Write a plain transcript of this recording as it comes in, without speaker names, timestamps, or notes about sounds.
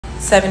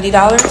$70?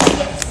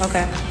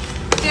 Okay.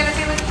 Do you have to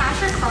pay with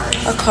cash or card?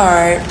 A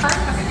card. Card?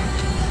 Okay.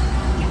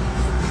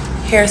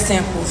 Hair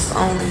samples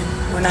only.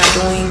 We're not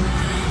doing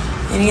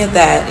any of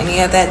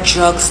that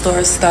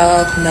drugstore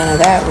stuff, none of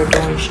that. We're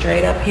doing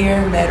straight up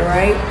here,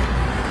 Medrite,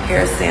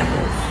 hair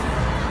samples.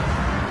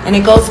 And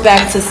it goes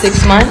back to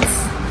 6 months?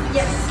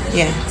 Yes.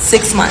 Yeah,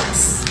 6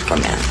 months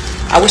from now.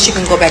 I wish you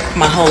can go back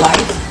my whole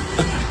life.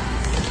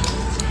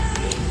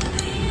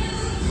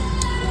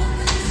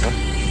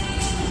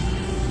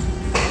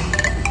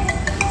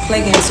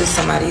 Play games with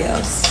somebody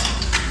else.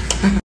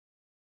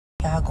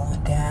 Y'all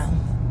going down.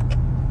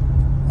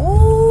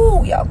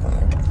 Ooh, y'all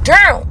going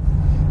down.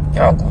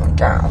 Y'all going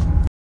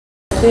down.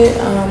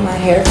 My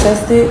hair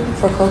tested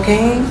for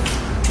cocaine.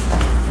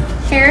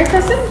 Hair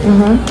tested?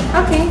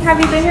 Mm-hmm. Okay. Have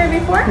you been here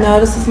before? No,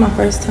 this is my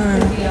first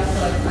time.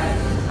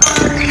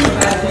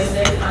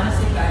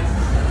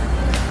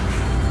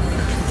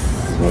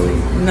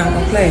 No, I'm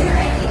gonna play.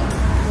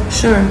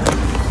 Sure.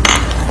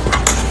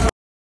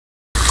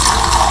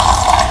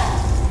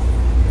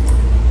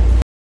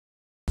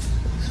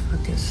 It's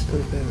fucking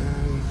stupid,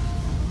 man.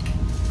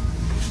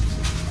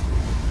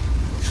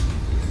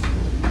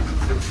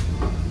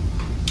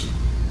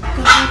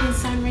 Go ahead and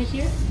sign right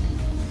here.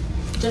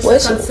 Just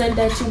to consent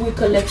that we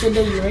collected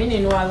the urine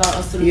and allow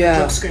us to do the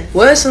drug screen.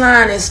 Which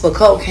line is for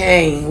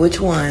cocaine? Which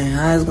one?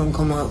 How is gonna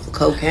come up for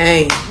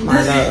cocaine?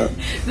 My love.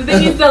 The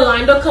thing is, the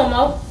line don't come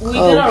up. We're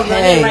gonna run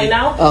it right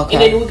now, okay.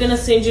 and then we're gonna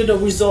send you the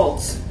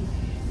results.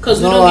 Because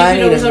we No, don't give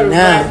you the I need result it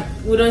now. right.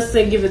 We don't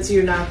say give it to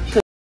you now because